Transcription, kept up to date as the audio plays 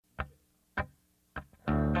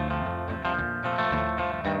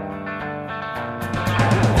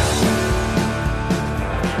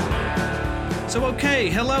So, okay,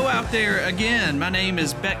 hello out there again. My name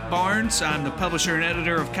is Beck Barnes. I'm the publisher and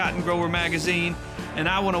editor of Cotton Grower Magazine, and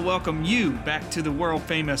I want to welcome you back to the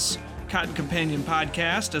world-famous Cotton Companion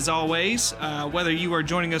podcast. As always, whether you are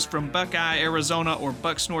joining us from Buckeye, Arizona, or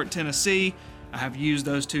Bucksnort, Tennessee, I have used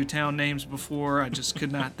those two town names before. I just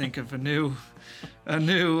could not think of a new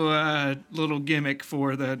little gimmick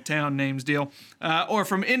for the town names deal, or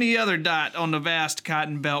from any other dot on the vast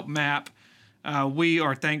Cotton Belt map. We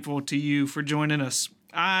are thankful to you for joining us.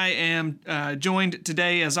 I am joined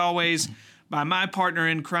today, as always, by my partner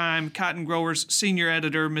in crime, Cotton Growers senior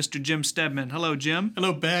editor, Mr. Jim Steadman. Hello, Jim.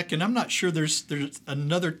 Hello, Beck. And I'm not sure there's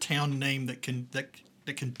another town name that can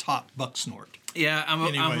top Bucksnort. Yeah, I'm a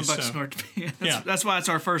Bucksnort fan. That's why it's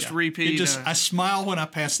our first repeat. I smile when I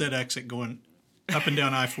pass that exit going up and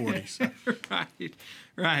down I-40. So.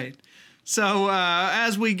 Right. So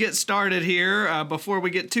as we get started here, before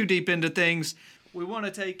we get too deep into things, we want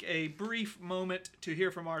to take a brief moment to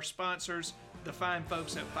hear from our sponsors, the fine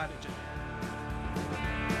folks at Phytogen.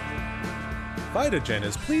 Phytogen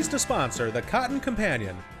is pleased to sponsor the Cotton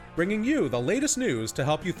Companion, bringing you the latest news to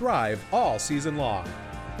help you thrive all season long.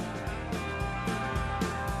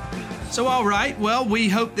 So, all right, well, we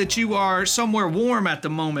hope that you are somewhere warm at the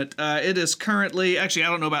moment. It is currently, actually, I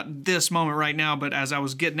don't know about this moment right now, but as I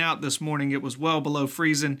was getting out this morning, it was well below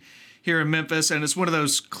freezing here in Memphis, and it's one of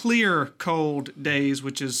those clear, cold days,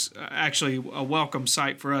 which is actually a welcome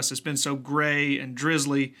sight for us. It's been so gray and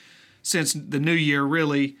drizzly since the new year,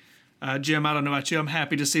 really. Jim, I don't know about you. I'm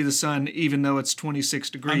happy to see the sun, even though it's 26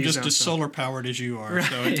 degrees. I'm just as solar powered as you are, right.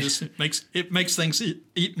 So it makes things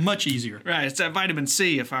much eeasier. Right, it's that vitamin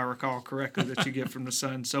C, if I recall correctly, that you get from the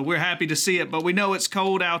sun. So we're happy to see it, but we know it's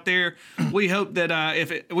cold out there. We hope that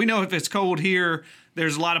if it's cold here,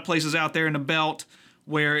 there's a lot of places out there in the belt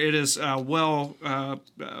where it is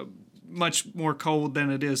much more cold than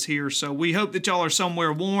it is here. So we hope that y'all are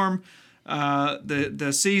somewhere warm.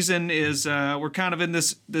 The season is we're kind of in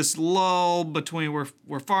this lull between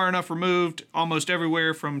we're far enough removed almost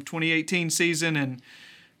everywhere from 2018 season and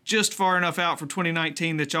just far enough out for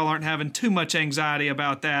 2019 that y'all aren't having too much anxiety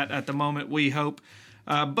about that at the moment, we hope.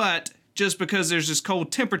 But just because there's this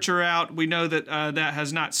cold temperature out, we know that that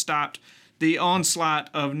has not stopped the onslaught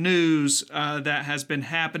of news that has been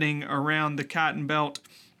happening around the Cotton Belt.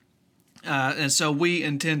 And so we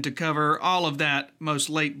intend to cover all of that most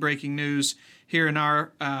late-breaking news here in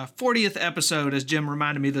our 40th episode, as Jim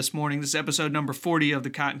reminded me this morning. This is episode number 40 of the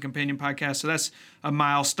Cotton Companion podcast, so that's a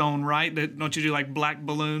milestone, right? Don't you do like black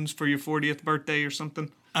balloons for your 40th birthday or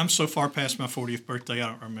something? I'm so far past my 40th birthday, I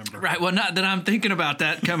don't remember. Right, well, not that I'm thinking about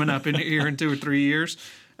that coming up here in 2 or 3 years.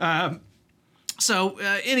 So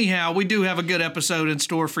anyhow, we do have a good episode in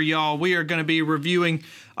store for y'all. We are going to be reviewing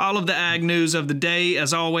all of the ag news of the day,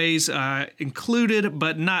 as always, included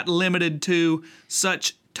but not limited to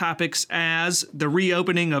such topics as the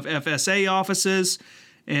reopening of FSA offices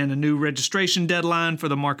and a new registration deadline for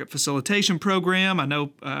the market facilitation program. I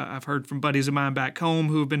know I've heard from buddies of mine back home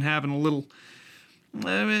who have been having a little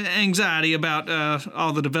anxiety about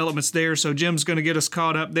all the developments there, so Jim's going to get us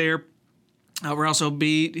caught up there. He'll also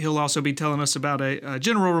be telling us about a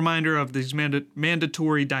general reminder of these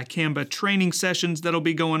mandatory dicamba training sessions that'll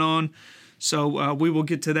be going on. So we will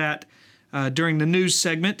get to that during the news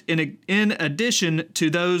segment. In addition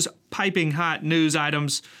to those piping hot news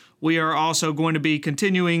items, we are also going to be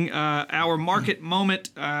continuing our market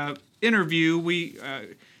moment interview.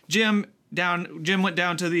 Jim went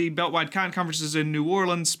down to the Beltwide Cotton Conferences in New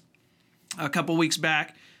Orleans a couple weeks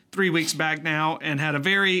back. 3 weeks back now, and had a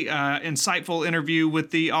very insightful interview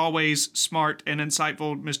with the always smart and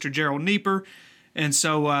insightful Mr. Jarrell Neeper. And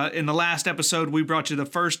so in the last episode, we brought you the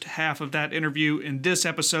first half of that interview. In this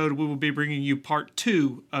episode, we will be bringing you part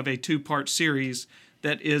 2 of a 2-part series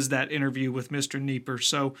that is that interview with Mr. Neeper.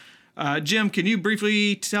 So, Jim, can you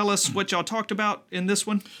briefly tell us what y'all talked about in this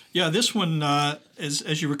one? Yeah, this one,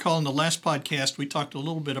 as you recall in the last podcast, we talked a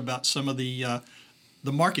little bit about some of the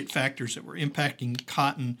market factors that were impacting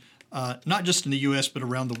cotton, not just in the U.S. but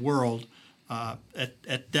around the world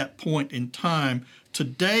at that point in time.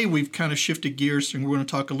 Today we've kind of shifted gears and we're going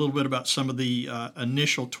to talk a little bit about some of the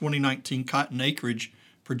initial 2019 cotton acreage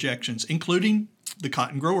projections, including the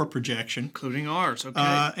cotton grower projection. Including ours,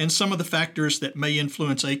 okay. And some of the factors that may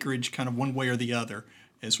influence acreage kind of one way or the other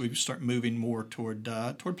as we start moving more toward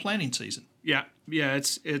planting season. Yeah,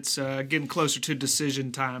 it's getting closer to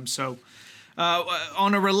decision time, so...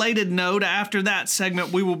 on a related note, after that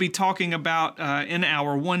segment, we will be talking about, in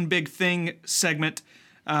our One Big Thing segment,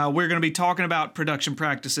 we're going to be talking about production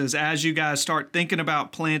practices. As you guys start thinking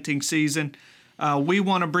about planting season, we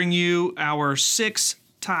want to bring you our 6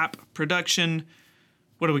 top production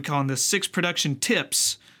what are we calling this? 6 production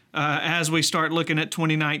tips as we start looking at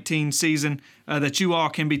 2019 season that you all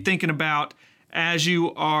can be thinking about as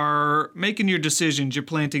you are making your decisions, your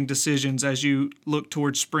planting decisions as you look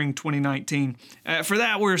towards spring 2019. For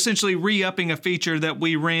that, we're essentially re-upping a feature that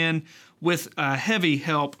we ran with heavy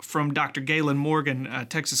help from Dr. Gaylon Morgan, a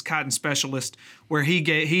Texas cotton specialist, where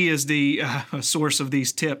he is the source of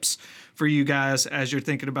these tips for you guys as you're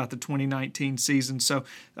thinking about the 2019 season. So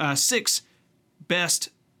 6 best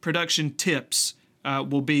production tips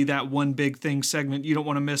will be that one big thing segment. You don't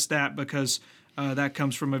want to miss that because that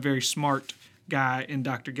comes from a very smart guy in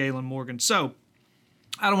Dr. Gaylon Morgan. So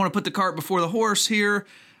I don't want to put the cart before the horse here.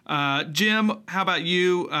 Jim, how about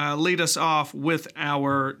you lead us off with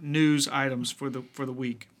our news items for the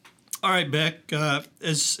week? All right, Beck.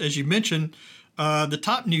 As you mentioned, the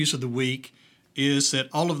top news of the week is that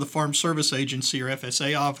all of the Farm Service Agency, or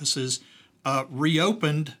FSA, offices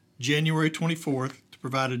reopened January 24th to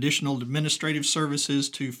provide additional administrative services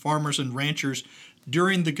to farmers and ranchers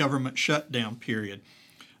during the government shutdown period.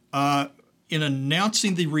 In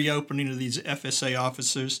announcing the reopening of these FSA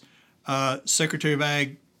offices, Secretary of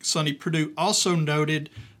Ag Sonny Perdue also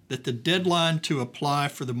noted that the deadline to apply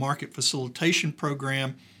for the Market Facilitation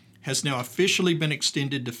Program has now officially been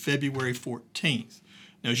extended to February 14th.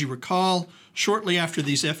 Now, as you recall, shortly after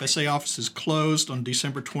these FSA offices closed on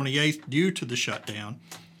December 28th due to the shutdown,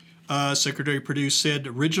 Secretary Perdue said the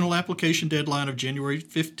original application deadline of January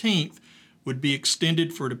 15th would be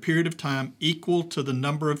extended for a period of time equal to the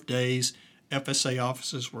number of days FSA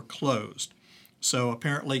offices were closed. So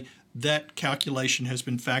apparently that calculation has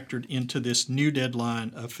been factored into this new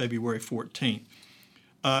deadline of February 14th.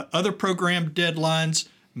 Other program deadlines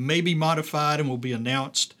may be modified and will be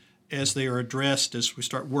announced as they are addressed as we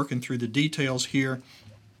start working through the details here.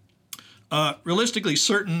 Realistically,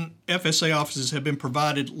 certain FSA offices have been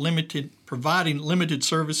providing limited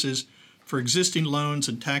services for existing loans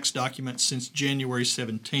and tax documents since January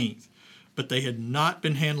 17th, but they had not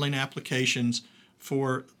been handling applications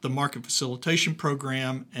for the Market Facilitation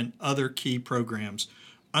Program and other key programs.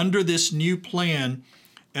 Under this new plan,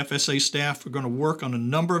 FSA staff are going to work on a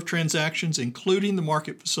number of transactions, including the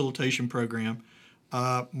Market Facilitation Program,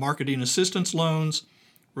 marketing assistance loans,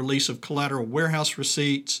 release of collateral warehouse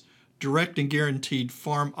receipts, direct and guaranteed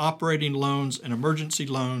farm operating loans and emergency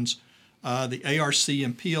loans, the ARC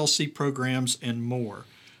and PLC programs, and more.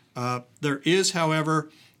 There is, however,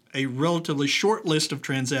 a relatively short list of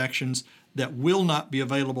transactions that will not be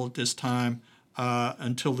available at this time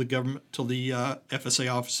until the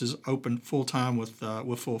FSA offices open full time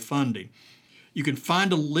with full funding. You can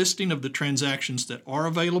find a listing of the transactions that are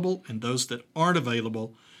available and those that aren't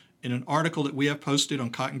available in an article that we have posted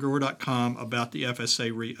on cottongrower.com about the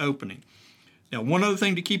FSA reopening. Now, one other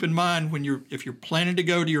thing to keep in mind if you're planning to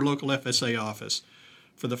go to your local FSA office,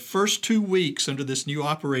 for the first 2 weeks under this new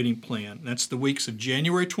operating plan, that's the weeks of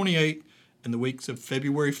January 28th and the weeks of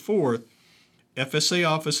February 4th, FSA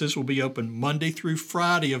offices will be open Monday through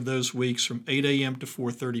Friday of those weeks from 8 a.m. to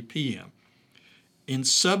 4:30 p.m. In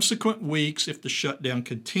subsequent weeks, if the shutdown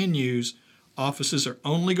continues, offices are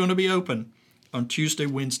only going to be open on Tuesday,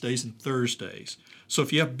 Wednesdays, and Thursdays. So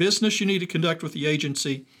if you have business you need to conduct with the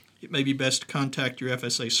agency, it may be best to contact your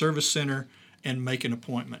FSA service center and make an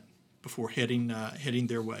appointment before heading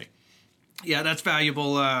their way. Yeah, that's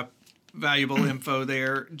valuable info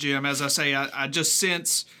there, Jim. As I say, I just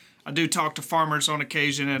sense, I do talk to farmers on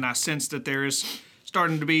occasion, and I sense that there is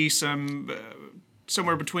starting to be some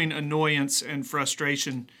somewhere between annoyance and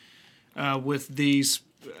frustration with these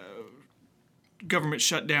government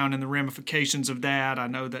shutdown and the ramifications of that. I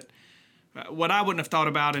know that what I wouldn't have thought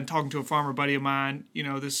about in talking to a farmer buddy of mine,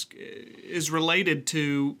 this is related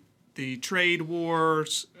to the trade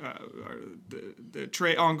wars,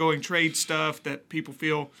 the ongoing trade stuff that people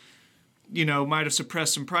feel, might have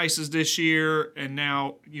suppressed some prices this year, and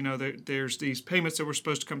now, there's these payments that were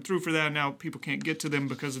supposed to come through for that, and now people can't get to them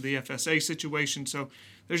because of the FSA situation. So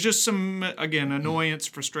there's just some, again, annoyance,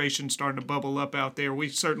 frustration starting to bubble up out there. We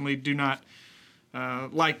certainly do not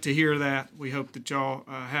like to hear that. We hope that y'all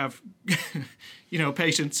have,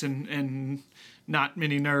 patience and not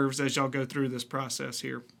many nerves as y'all go through this process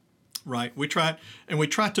here. Right. We try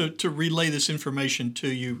to relay this information to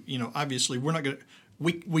you. Obviously, we're not going to.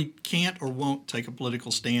 We can't or won't take a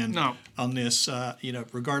political stand on this,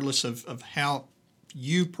 regardless of how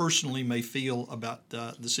you personally may feel about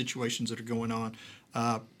the situations that are going on.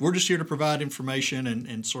 We're just here to provide information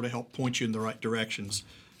and sort of help point you in the right directions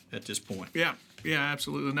at this point. Yeah,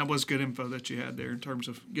 absolutely. And that was good info that you had there in terms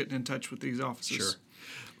of getting in touch with these offices. Sure.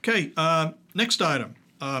 Okay, next item.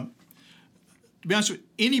 to be honest with you,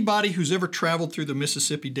 anybody who's ever traveled through the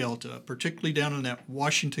Mississippi Delta, particularly down in that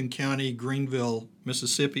Washington County, Greenville,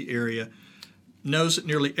 Mississippi area, knows that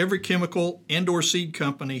nearly every chemical and or seed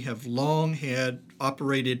company have long had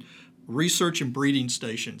operated research and breeding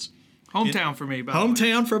stations. Hometown for me, by the way.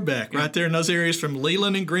 Hometown for Beck, right there in those areas from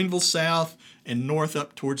Leland and Greenville south and north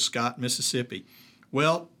up towards Scott, Mississippi.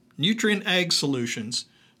 Well, Nutrient Ag Solutions,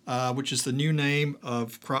 which is the new name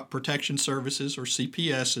of Crop Protection Services, or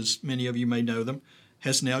CPS, as many of you may know them,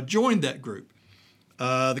 has now joined that group.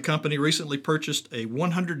 The company recently purchased a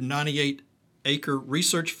 198-acre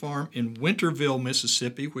research farm in Winterville,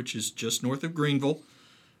 Mississippi, which is just north of Greenville,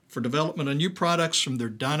 for development of new products from their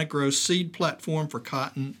Dynagrow seed platform for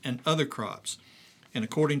cotton and other crops. And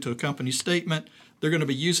according to a company statement, they're going to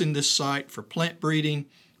be using this site for plant breeding,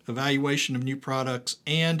 evaluation of new products,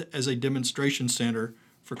 and as a demonstration center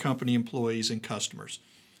for company employees and customers.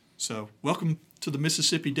 So welcome to the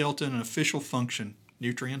Mississippi Delta in an official function,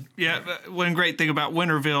 Nutrien. Yeah, one great thing about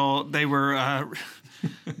Winterville, they were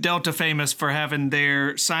Delta famous for having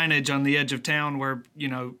their signage on the edge of town where,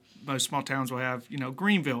 most small towns will have,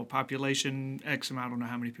 Greenville, population X amount. I don't know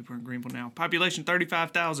how many people are in Greenville now. Population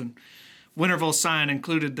 35,000. Winterville's sign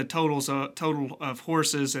included the total of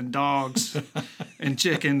horses and dogs and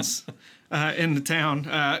chickens in the town.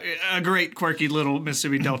 A great, quirky little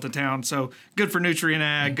Mississippi Delta town. So good for Nutrient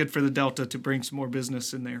Ag, good for the Delta to bring some more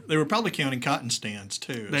business in there. They were probably counting cotton stands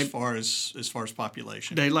too, as far as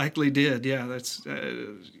population. They likely did. Yeah, that's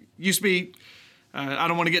used to be. I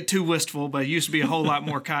don't want to get too wistful, but it used to be a whole lot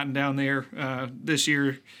more cotton down there this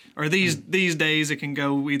year, or these days. It can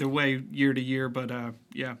go either way year to year, but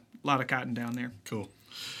yeah, a lot of cotton down there. Cool.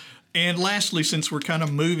 And lastly, since we're kind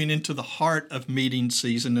of moving into the heart of meeting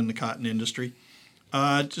season in the cotton industry,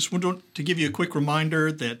 just want to give you a quick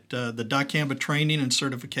reminder that the dicamba training and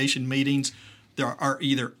certification meetings are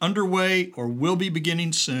either underway or will be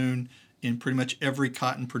beginning soon in pretty much every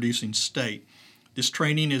cotton producing state. This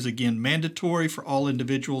training is, again, mandatory for all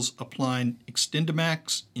individuals applying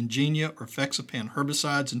Extendamax, Ingenia, or Fexapan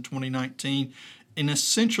herbicides in 2019. And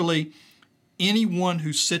essentially, anyone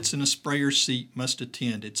who sits in a sprayer seat must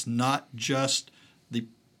attend. It's not just the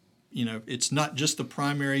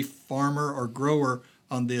primary farmer or grower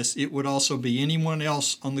on this. It would also be anyone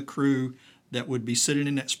else on the crew that would be sitting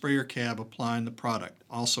in that sprayer cab applying the product.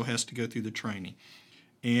 Also has to go through the training.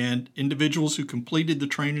 And individuals who completed the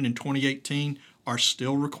training in 2018 are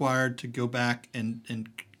still required to go back and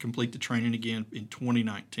complete the training again in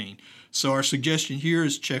 2019. So our suggestion here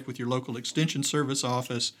is check with your local extension service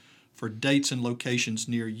office for dates and locations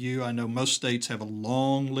near you. I know most states have a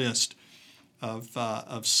long list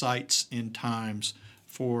of sites and times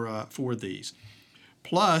for these.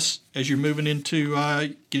 Plus, as you're moving into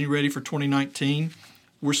getting ready for 2019,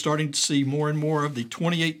 we're starting to see more and more of the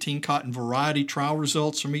 2018 cotton variety trial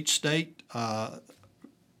results from each state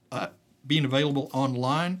being available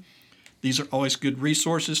online. These are always good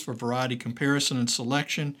resources for variety comparison and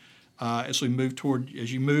selection as you move toward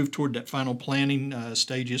that final planning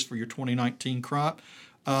stages for your 2019 crop.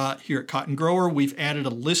 Here at Cotton Grower, we've added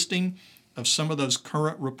a listing of some of those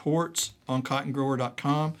current reports on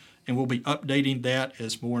cottongrower.com, and we'll be updating that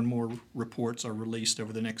as more and more reports are released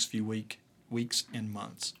over the next few weeks and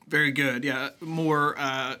months. Very good. Yeah, more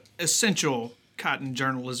essential cotton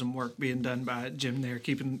journalism work being done by Jim there,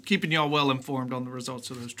 keeping y'all well informed on the results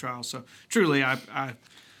of those trials. So truly, I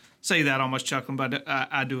say that almost chuckling, but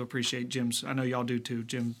I do appreciate Jim's. I know y'all do too.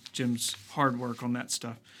 Jim's hard work on that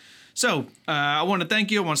stuff. So I want to thank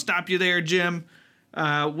you. I want to stop you there, Jim.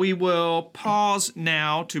 We will pause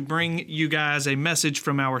now to bring you guys a message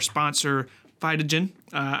from our sponsor, Phytogen.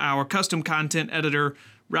 Our custom content editor,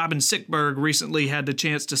 Robin Sickberg, recently had the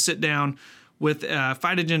chance to sit down with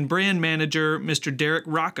Phytogen brand manager, Mr. Derek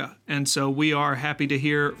Rocca. And so we are happy to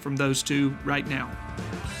hear from those two right now.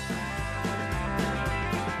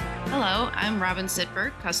 Hello, I'm Robin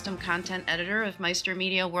Sittberg, custom content editor of Meister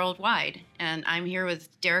Media Worldwide, and I'm here with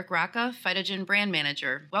Derek Rocca, Phytogen brand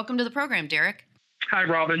manager. Welcome to the program, Derek. Hi,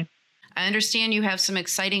 Robin. I understand you have some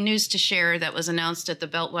exciting news to share that was announced at the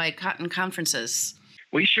Beltwide Cotton Conferences.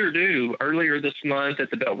 We sure do. Earlier this month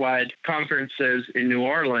at the Beltwide Conferences in New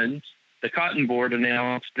Orleans, the Cotton Board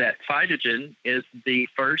announced that Phytogen is the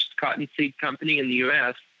first cottonseed company in the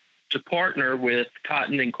U.S. to partner with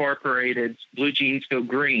Cotton Incorporated's Blue Jeans Go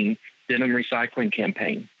Green denim recycling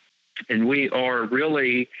campaign. And we are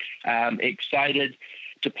really excited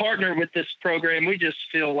to partner with this program. We just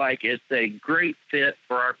feel like it's a great fit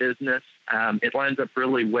for our business. It lines up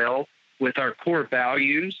really well with our core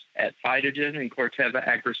values at Phytogen and Corteva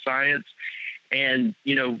AgriScience. And,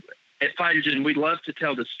 you know, at Phytogen, we love to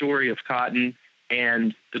tell the story of cotton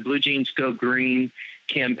And the Blue Jeans Go Green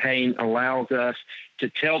campaign allows us to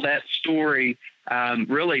tell that story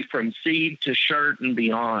really from seed to shirt and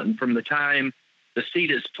beyond, from the time the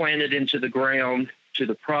seed is planted into the ground to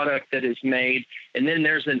the product that is made. And then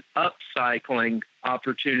there's an upcycling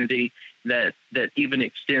opportunity that even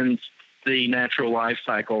extends the natural life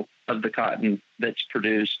cycle of the cotton that's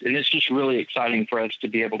produced. And it's just really exciting for us to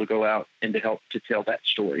be able to go out and to help to tell that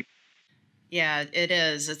story. Yeah, it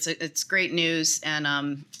is. It's great news.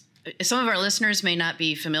 And some of our listeners may not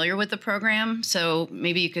be familiar with the program, so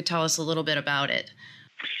maybe you could tell us a little bit about it.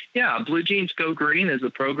 Yeah, Blue Jeans Go Green is a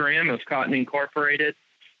program of Cotton Incorporated,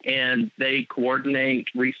 and they coordinate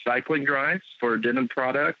recycling drives for denim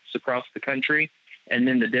products across the country. And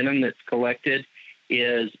then the denim that's collected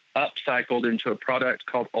is upcycled into a product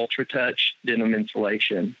called Ultra Touch Denim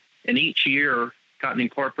Insulation. And each year, Cotton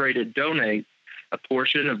Incorporated donates a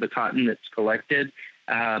portion of the cotton that's collected.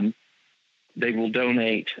 They will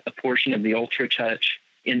donate a portion of the Ultra Touch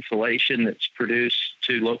insulation that's produced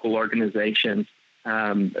to local organizations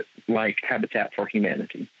like Habitat for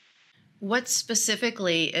Humanity. What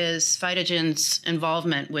specifically is Phytogen's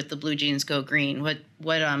involvement with the Blue Jeans Go Green? What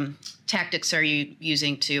tactics are you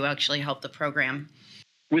using to actually help the program?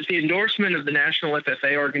 With the endorsement of the National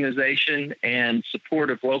FFA organization and support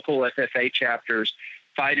of local FFA chapters,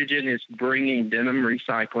 Phytogen is bringing denim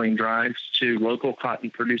recycling drives to local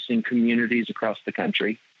cotton-producing communities across the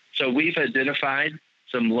country. So we've identified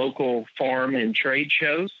some local farm and trade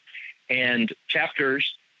shows and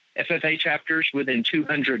chapters, FFA chapters within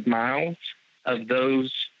 200 miles of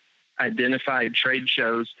those identified trade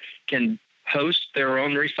shows can host their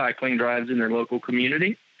own recycling drives in their local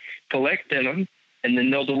community, collect denim, and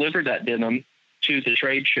then they'll deliver that denim to the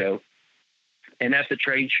trade show. And at the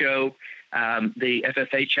trade show, the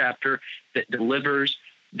FFA chapter that delivers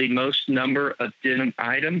the most number of denim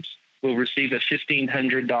items will receive a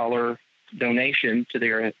 $1,500 donation to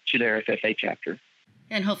their FFA chapter.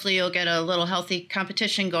 And hopefully you'll get a little healthy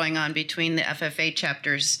competition going on between the FFA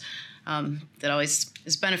chapters. That always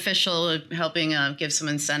is beneficial, helping give some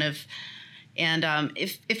incentive. And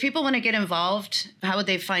if people want to get involved, how would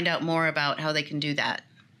they find out more about how they can do that?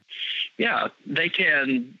 Yeah, they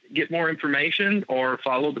can get more information or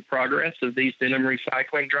follow the progress of these denim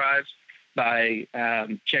recycling drives by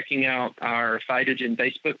checking out our Phytogen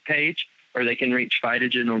Facebook page, or they can reach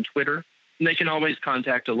Phytogen on Twitter. And they can always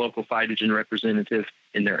contact a local Phytogen representative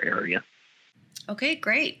in their area. Okay,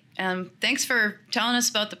 great. Thanks for telling us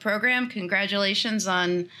about the program. Congratulations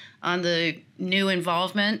on the new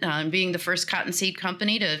involvement, being the first cottonseed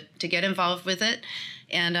company to get involved with it.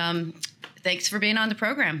 And thanks for being on the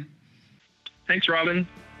program. Thanks, Robin.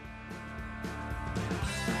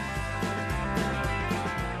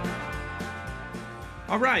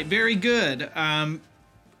 All right, very good.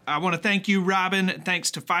 I want to thank you, Robin.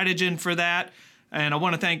 Thanks to Phytogen for that. And I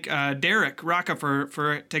want to thank Derek Rocca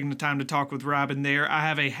for taking the time to talk with Robin there. I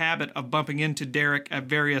have a habit of bumping into Derek at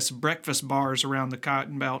various breakfast bars around the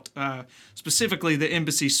Cotton Belt, specifically the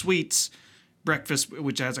Embassy Suites breakfast,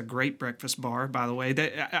 which has a great breakfast bar, by the way.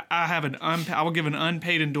 I will give an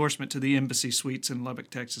unpaid endorsement to the Embassy Suites in Lubbock,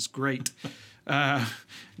 Texas. Great.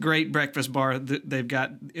 Great breakfast bar that they've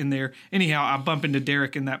got in there. Anyhow, I bump into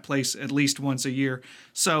Derek in that place at least once a year.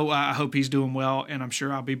 So I hope he's doing well, and I'm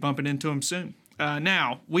sure I'll be bumping into him soon.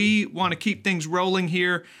 Now, we want to keep things rolling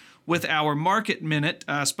here with our Market Minute.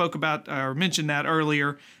 Spoke about or mentioned that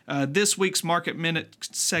earlier. This week's Market Minute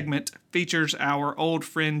segment features our old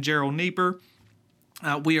friend Jarrell Neeper.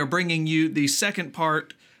 We are bringing you the second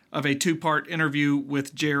part of a two-part interview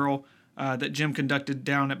with Jarrell that Jim conducted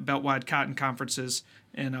down at Beltwide Cotton Conferences,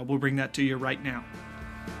 and we'll bring that to you right now.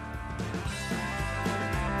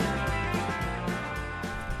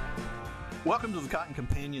 Welcome to the Cotton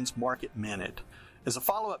Companions Market Minute. As a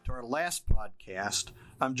follow-up to our last podcast,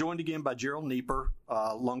 I'm joined again by Jarrell Neeper,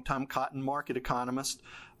 longtime cotton market economist.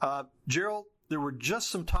 Jarrell, there were just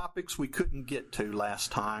some topics we couldn't get to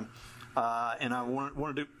last time, and I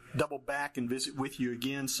wanted to double back and visit with you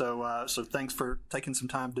again, so thanks for taking some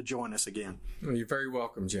time to join us again. Well, you're very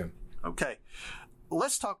welcome, Jim. Okay.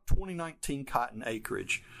 Let's talk 2019 cotton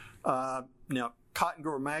acreage. Now, Cotton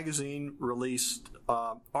Grower Magazine released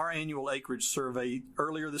our annual acreage survey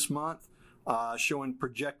earlier this month, showing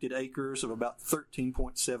projected acres of about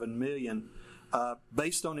 13.7 million,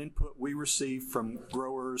 based on input we received from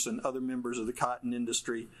growers and other members of the cotton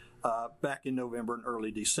industry back in November and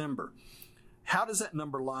early December. How does that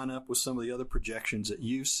number line up with some of the other projections that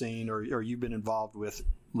you've seen or you've been involved with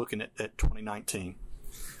looking at 2019?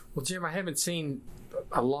 Well, Jim, I haven't seen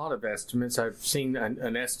a lot of estimates. I've seen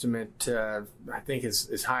an estimate, I think,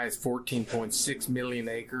 as high as 14.6 million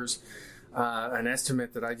acres. an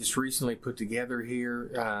estimate that I just recently put together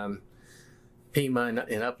here. Pima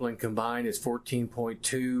and Upland combined is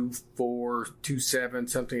 14.2427,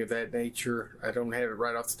 something of that nature. I don't have it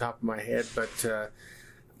right off the top of my head, but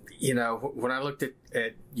when I looked at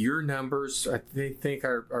your numbers, I think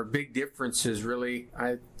our big difference is really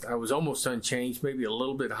I was almost unchanged, maybe a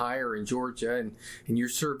little bit higher in Georgia, and your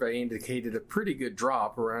survey indicated a pretty good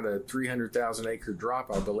drop, around a 300,000 acre drop,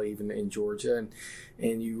 I believe, in Georgia,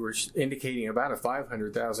 and you were indicating about a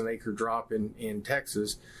 500,000 acre drop in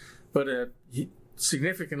Texas, but a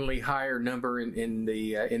significantly higher number in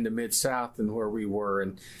the Mid-South than where we were,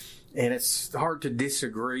 and it's hard to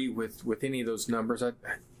disagree with any of those numbers.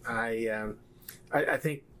 I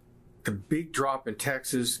think the big drop in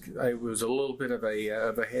Texas was a little bit of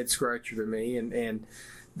a head scratcher to me, and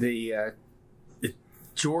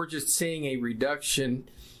Georgia seeing a reduction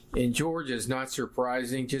in Georgia is not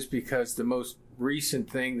surprising, just because the most recent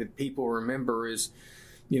thing that people remember is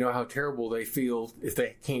how terrible they feel if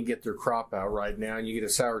they can't get their crop out right now, and you get a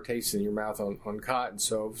sour taste in your mouth on cotton.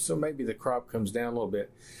 So maybe the crop comes down a little bit.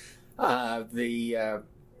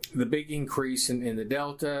 The big increase in the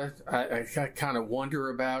Delta, I kind of wonder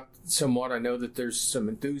about somewhat. I know that there's some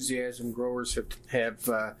enthusiasm. Growers have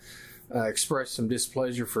expressed some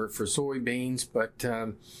displeasure for soybeans, but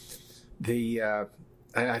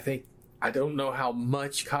I think I don't know how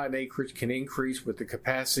much cotton acreage can increase with the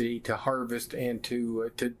capacity to harvest and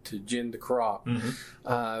to gin the crop.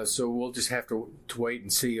 Mm-hmm. So we'll just have to wait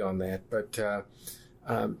and see on that. But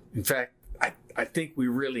in fact, I think we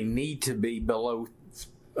really need to be below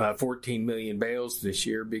 14 million bales this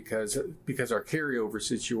year because our carryover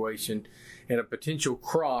situation and a potential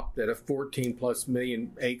crop that a 14 plus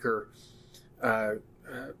million acre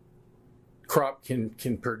crop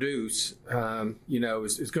can produce,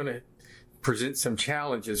 is going to present some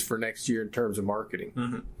challenges for next year in terms of marketing.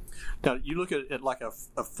 Mm-hmm. Now, you look at it like a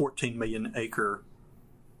 14 million acre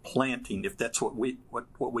planting. If that's what we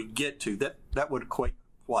get to, that would equate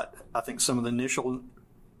what I think some of the initial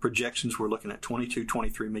projections were looking at 23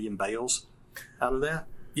 million bales out of that.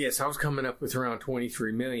 Yes, I was coming up with around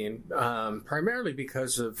 23 million, primarily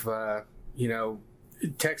because of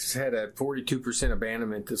Texas had a 42%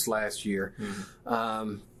 abandonment this last year.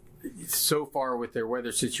 Mm-hmm. So far with their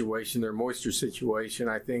weather situation, their moisture situation,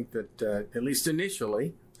 I think that at least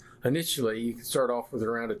initially you can start off with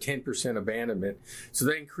around a 10% abandonment. So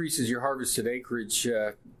that increases your harvested acreage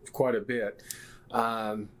quite a bit.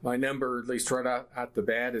 My number, at least right out the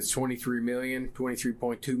bat, is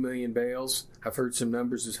 23.2 million bales. I've heard some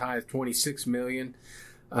numbers as high as 26 million.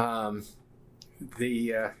 That's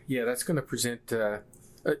going to present an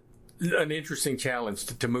interesting challenge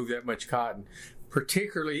to move that much cotton,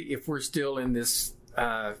 particularly if we're still in this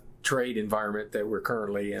trade environment that we're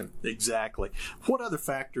currently in. Exactly. What other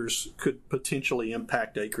factors could potentially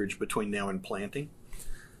impact acreage between now and planting?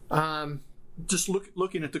 Just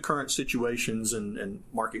looking at the current situations and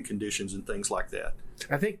market conditions and things like that.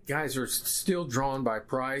 I think guys are still drawn by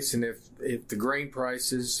price, and if the grain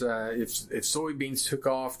prices, if soybeans took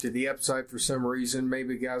off to the upside for some reason,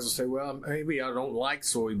 maybe guys will say, well, maybe I don't like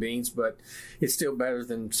soybeans, but it's still better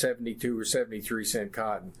than 72 or 73 cent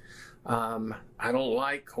cotton. I don't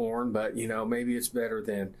like corn, but maybe it's better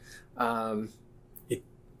than. I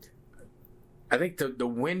think the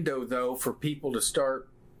window though for people to start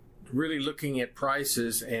really looking at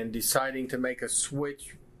prices and deciding to make a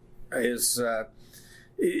switch is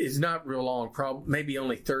not real long. Probably maybe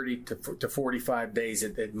only 30 to 45 days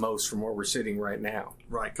at most from where we're sitting right now.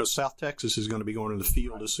 Right, because South Texas is going to be going to the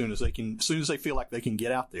field as soon as they feel like they can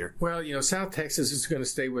get out there. Well, South Texas is going to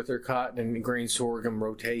stay with their cotton and grain sorghum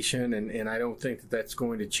rotation, and I don't think that's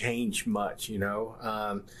going to change much.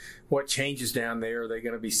 What changes down there? Are they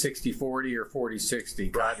going to be 60-40 or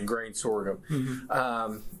 40-60 cotton, grain, sorghum?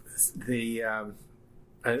 Mm-hmm.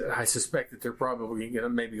 I suspect that they're probably going to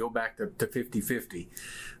maybe go back to 50-50.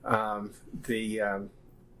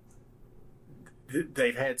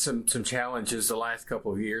 They've had some challenges the last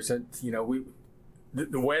couple of years, and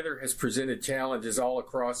the weather has presented challenges all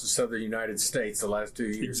across the southern United States the last 2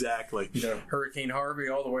 years. Exactly. Hurricane Harvey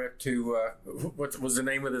all the way up to what was the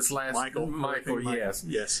name of this last Michael?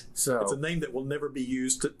 Yes. So it's a name that will never be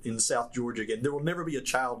used in South Georgia again. There will never be a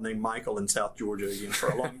child named Michael in South Georgia again for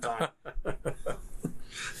a long time.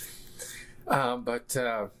 I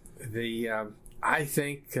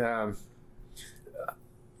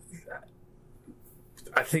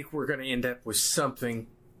think we're going to end up with something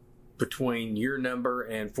between your number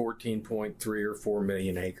and 14.3 or 4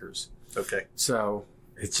 million acres. Okay. So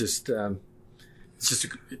it's just a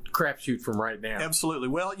crapshoot from right now. Absolutely.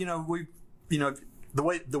 Well,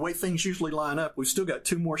 the way things usually line up, we've still got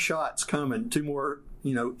 2 more shots coming, 2 more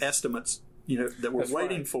estimates that we're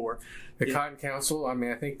waiting for. The Cotton Council, I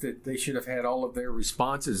mean, I think that they should have had all of their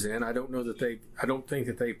responses in. I don't think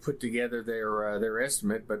that they put together their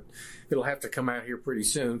estimate, but it'll have to come out here pretty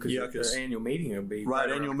soon because their annual meeting will be right.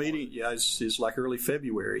 Annual meeting, is like early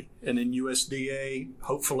February, and then USDA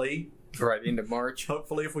hopefully right into March.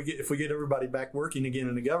 Hopefully, if we get everybody back working again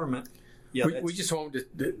in the government. Yeah, we just want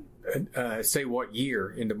to say what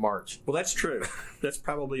year into March. Well, that's true. That's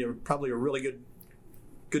probably a really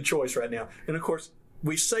good choice right now. And of course,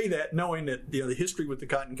 we say that knowing that the history with the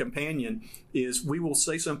Cotton Companion is we will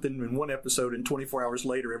say something in one episode and 24 hours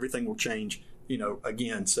later everything will change,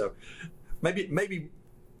 again. So maybe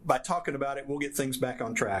by talking about it we'll get things back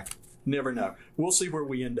on track. Never know. We'll see where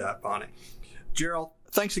we end up on it. Jarrell,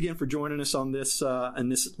 thanks again for joining us on this in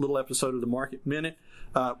this little episode of the Market Minute.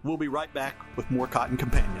 We'll be right back with more Cotton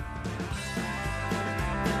Companion.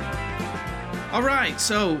 All right,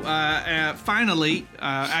 so finally,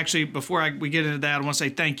 actually, before we get into that, I want to say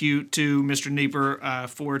thank you to Mr. Neeper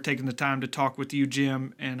for taking the time to talk with you,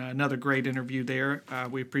 Jim, and another great interview there.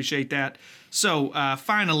 We appreciate that. So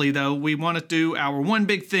finally, though, we want to do our One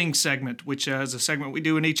Big Thing segment, which is a segment we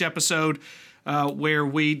do in each episode where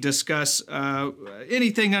we discuss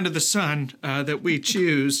anything under the sun that we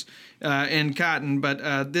choose in cotton.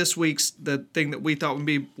 But this week's, the thing that we thought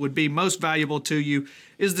would be most valuable to you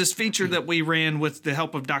is this feature that we ran with the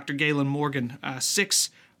help of Dr. Gaylon Morgan,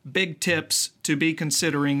 6 big tips to be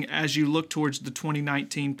considering as you look towards the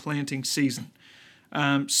 2019 planting season.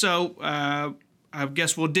 So I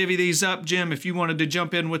guess we'll divvy these up. Jim, if you wanted to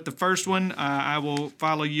jump in with the first one, I will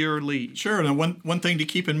follow your lead. Sure. And one thing to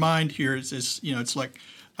keep in mind here is it's like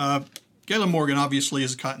Gaylon Morgan obviously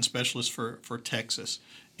is a cotton specialist for Texas,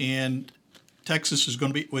 and Texas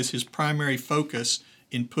was his primary focus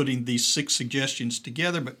in putting these 6 suggestions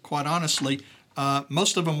together. But quite honestly,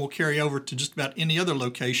 most of them will carry over to just about any other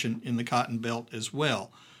location in the Cotton Belt as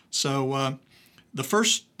well. So the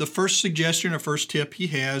first suggestion or first tip he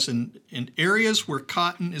has in areas where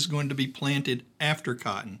cotton is going to be planted after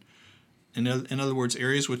cotton, in other words,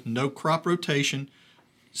 areas with no crop rotation,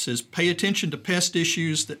 says pay attention to pest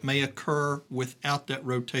issues that may occur without that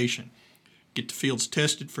rotation. Get the fields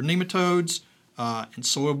tested for nematodes and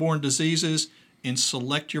soil-borne diseases, and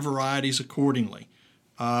select your varieties accordingly.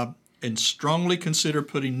 And strongly consider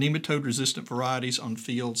putting nematode-resistant varieties on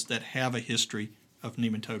fields that have a history of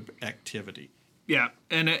nematode activity. Yeah,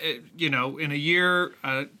 and in a year,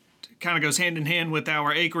 kind of goes hand in hand with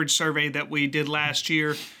our acreage survey that we did last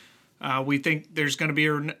year. We think there's going to be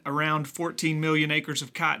around 14 million acres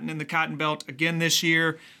of cotton in the Cotton Belt again this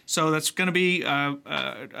year. So that's going to be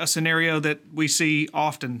a scenario that we see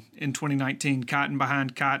often in 2019, cotton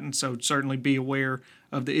behind cotton. So certainly be aware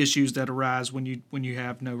of the issues that arise when you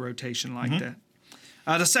have no rotation like that.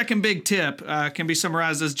 The second big tip can be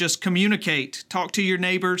summarized as just communicate. Talk to your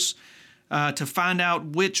neighbors to find out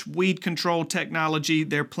which weed control technology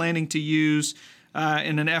they're planning to use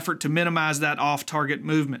in an effort to minimize that off-target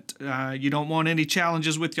movement. You don't want any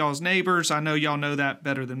challenges with y'all's neighbors. I know y'all know that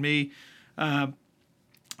better than me.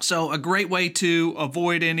 So a great way to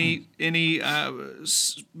avoid any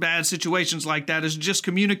bad situations like that is just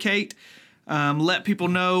communicate. Let people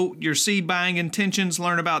know your seed buying intentions,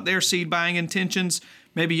 learn about their seed buying intentions.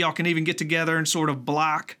 Maybe y'all can even get together and sort of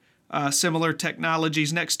block similar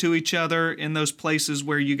technologies next to each other in those places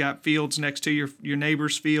where you got fields next to your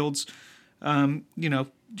neighbors' fields.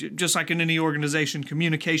 Just like in any organization,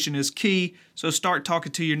 communication is key. So start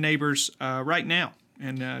talking to your neighbors right now,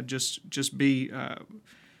 and just be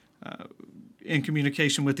in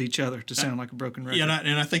communication with each other, to sound like a broken record. Yeah,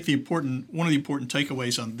 and I think one of the important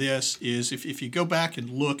takeaways on this is if you go back and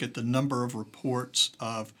look at the number of reports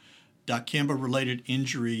of dicamba-related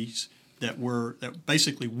injuries that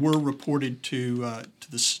basically were reported to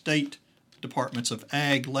the state departments of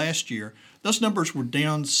ag last year, those numbers were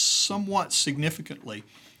down somewhat significantly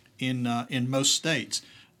in most states.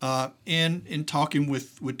 And in talking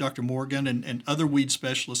with Dr. Morgan and other weed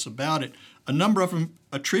specialists about it, a number of them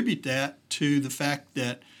attribute that to the fact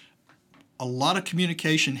that a lot of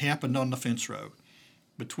communication happened on the fence row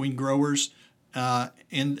between growers,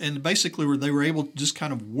 and basically where they were able to just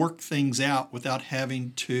kind of work things out without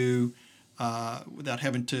having to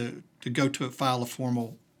go to file a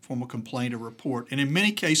formal complaint or report. And in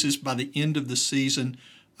many cases, by the end of the season,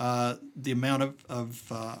 the amount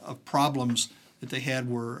of problems that they had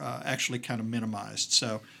were actually kind of minimized.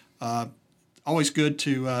 So always good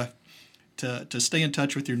to stay in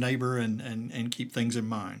touch with your neighbor and keep things in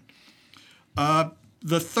mind.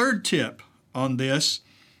 The third tip on this,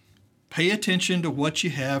 pay attention to what you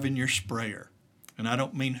have in your sprayer. And I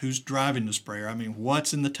don't mean who's driving the sprayer. I mean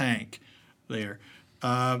what's in the tank there.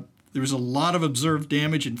 There was a lot of observed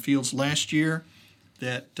damage in fields last year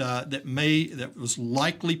that was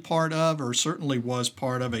likely part of, or certainly was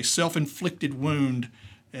part of, a self-inflicted wound,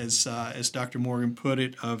 as Dr. Morgan put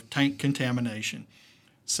it, of tank contamination.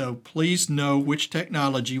 So please know which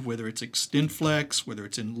technology, whether it's XtendFlex, whether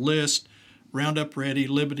it's Enlist, Roundup Ready,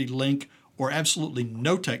 Liberty Link, or absolutely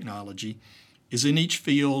no technology, is in each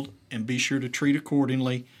field, and be sure to treat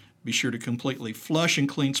accordingly. Be sure to completely flush and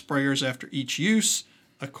clean sprayers after each use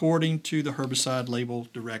according to the herbicide label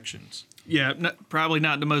directions. Yeah, probably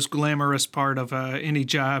not the most glamorous part of any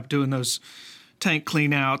job, doing those tank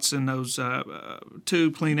cleanouts and those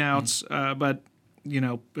tube cleanouts, but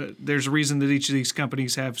there's a reason that each of these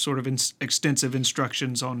companies have sort of extensive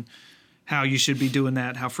instructions on how you should be doing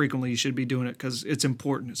that, how frequently you should be doing it, because it's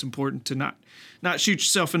important. It's important to not shoot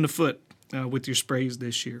yourself in the foot with your sprays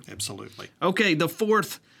this year. Absolutely. Okay, the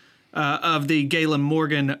fourth of the Gaylon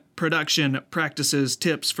Morgan production practices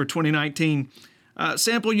tips for 2019.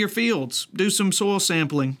 Sample your fields, do some soil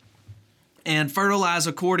sampling, and fertilize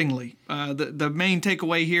accordingly. The main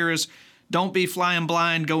takeaway here is don't be flying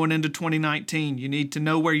blind going into 2019. You need to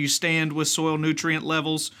know where you stand with soil nutrient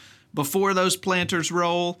levels before those planters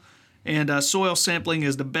roll, and soil sampling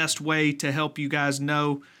is the best way to help you guys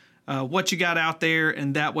know what you got out there,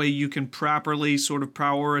 and that way you can properly sort of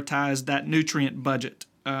prioritize that nutrient budget.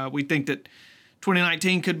 We think that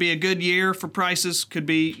 2019 could be a good year for prices, could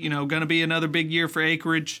be, going to be another big year for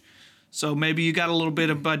acreage. So maybe you got a little bit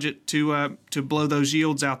of budget to blow those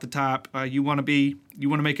yields out the top. You want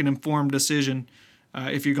to make an informed decision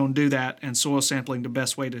if you're going to do that, and soil sampling the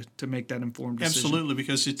best way to make that informed decision. Absolutely,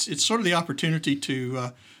 because it's sort of the opportunity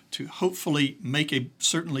to hopefully make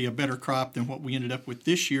certainly a better crop than what we ended up with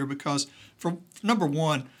this year. Because for number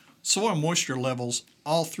one, soil moisture levels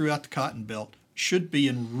all throughout the cotton belt should be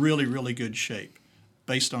in really, really good shape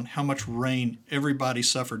based on how much rain everybody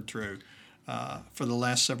suffered through for the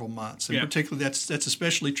last several months. And particularly that's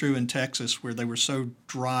especially true in Texas, where they were so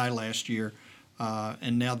dry last year,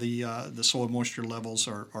 and now the soil moisture levels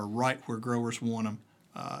are right where growers want them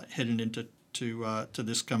heading into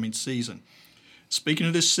this coming season. Speaking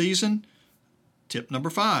of this season, tip number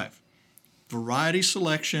 5, variety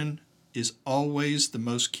selection is always the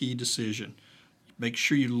most key decision. Make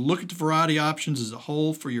sure you look at the variety options as a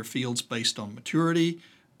whole for your fields based on maturity,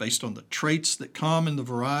 based on the traits that come in the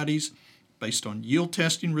varieties, based on yield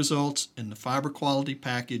testing results, and the fiber quality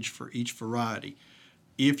package for each variety.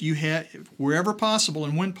 If you have, wherever possible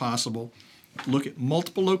and when possible, look at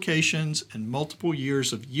multiple locations and multiple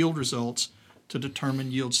years of yield results to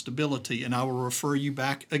determine yield stability. And I will refer you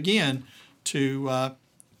back again to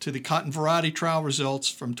the cotton variety trial results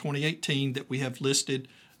from 2018 that we have listed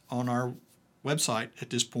on our website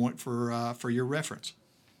at this point for your reference.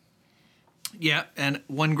 Yeah, and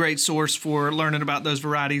one great source for learning about those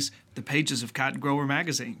varieties, the pages of Cotton Grower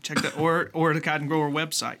magazine. Check that, or the Cotton Grower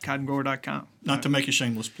website, cottongrower.com. Not to make a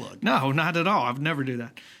shameless plug. No, not at all. I've never do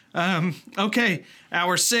that. Okay,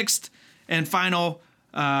 our sixth and final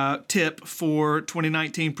tip for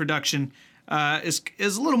 2019 production is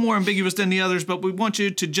a little more ambiguous than the others, but we want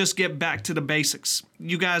you to just get back to the basics.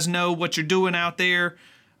 You guys know what you're doing out there,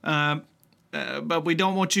 but we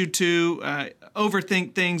don't want you to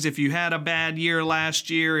overthink things. If you had a bad year last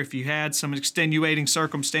year, if you had some extenuating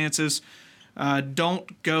circumstances,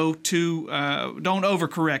 don't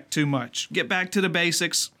overcorrect too much. Get back to the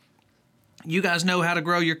basics. You guys know how to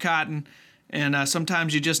grow your cotton, and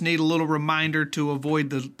sometimes you just need a little reminder to avoid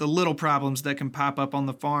the little problems that can pop up on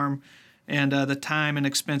the farm, and the time and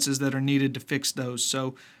expenses that are needed to fix those.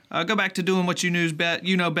 So go back to doing what you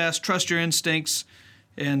know best. Trust your instincts.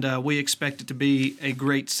 And we expect it to be a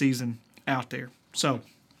great season out there. So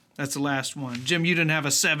that's the last one. Jim, you didn't have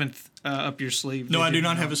a seventh up your sleeve. No, I do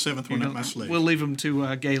not have a seventh one up my sleeve. We'll leave them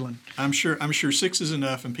to Gaylon. I'm sure 6 is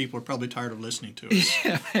enough, and people are probably tired of listening to us.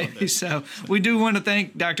 Yeah, maybe so. We do want to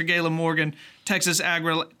thank Dr. Gaylon Morgan, Texas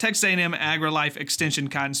A&M AgriLife Extension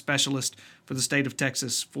Cotton Specialist for the state of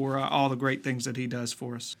Texas, for all the great things that he does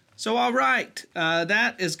for us. So, all right,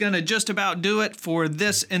 that is going to just about do it for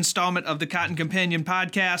this installment of the Cotton Companion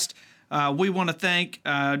podcast. We want to thank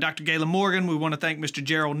Dr. Gaylon Morgan. We want to thank Mr.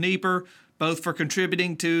 Jarrell Neeper, both for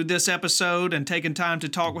contributing to this episode and taking time to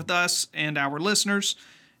talk with us and our listeners.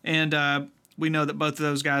 And we know that both of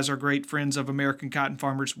those guys are great friends of American cotton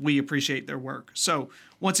farmers. We appreciate their work. So,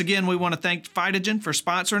 once again, we want to thank Phytogen for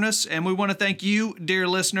sponsoring us, and we want to thank you, dear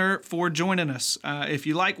listener, for joining us. If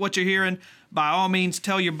you like what you're hearing, by all means,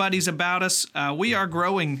 tell your buddies about us. We are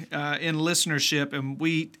growing in listenership, and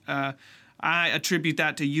we I attribute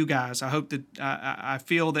that to you guys. I hope that I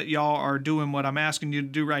feel that y'all are doing what I'm asking you to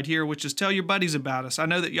do right here, which is tell your buddies about us. I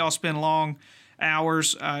know that y'all spend long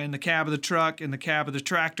hours in the cab of the truck, in the cab of the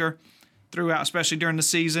tractor, throughout, especially during the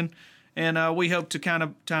season, and we hope to kind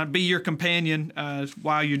of be your companion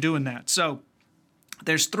while you're doing that. So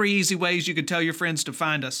there's 3 easy ways you can tell your friends to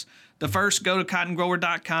find us. The first, go to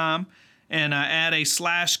cottongrower.com and add a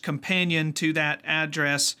 /companion to that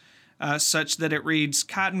address, such that it reads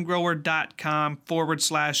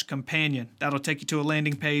cottongrower.com/companion. That'll take you to a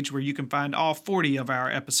landing page where you can find all 40 of our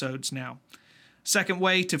episodes now. Second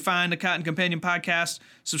way to find the Cotton Companion podcast,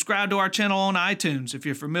 subscribe to our channel on iTunes. If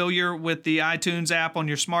you're familiar with the iTunes app on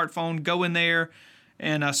your smartphone, go in there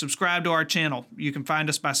and subscribe to our channel. You can find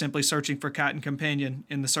us by simply searching for Cotton Companion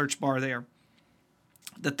in the search bar there.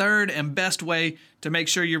 The third and best way to make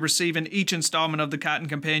sure you're receiving each installment of the Cotton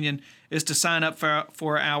Companion is to sign up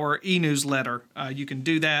for our e-newsletter. You can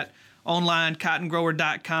do that online,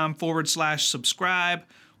 cottongrower.com/subscribe.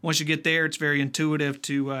 Once you get there, it's very intuitive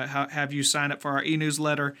to have you sign up for our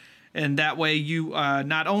e-newsletter. And that way you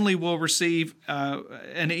not only will receive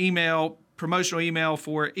an email, promotional email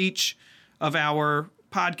for each of our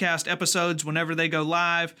podcast episodes whenever they go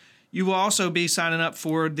live, you will also be signing up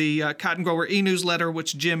for the Cotton Grower e-newsletter,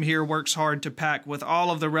 which Jim here works hard to pack with all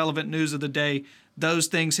of the relevant news of the day. Those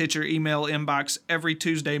things hit your email inbox every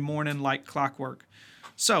Tuesday morning like clockwork.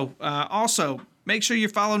 So also, make sure you're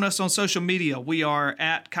following us on social media. We are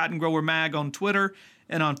at Cotton Grower Mag on Twitter,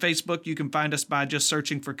 and on Facebook you can find us by just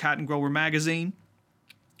searching for Cotton Grower Magazine.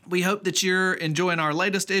 We hope that you're enjoying our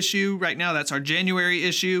latest issue. Right now, that's our January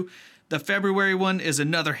issue. The February one is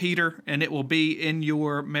another heater, and it will be in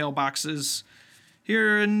your mailboxes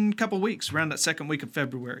here in a couple weeks, around that second week of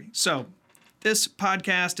February. So this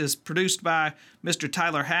podcast is produced by Mr.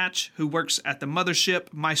 Tyler Hatch, who works at the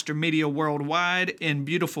mothership Meister Media Worldwide in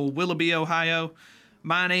beautiful Willoughby, Ohio.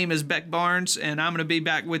 My name is Beck Barnes, and I'm going to be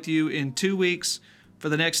back with you in 2 weeks for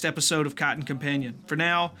the next episode of Cotton Companion. For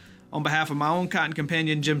now, on behalf of my own Cotton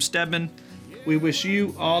Companion, Jim Steadman, we wish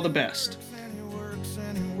you all the best.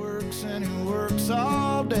 And he works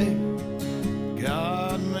all day.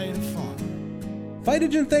 God made it fun.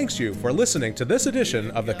 Phytogen thanks you for listening to this edition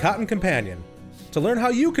of the Cotton Companion. To learn how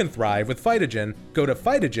you can thrive with Phytogen, go to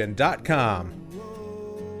phytogen.com.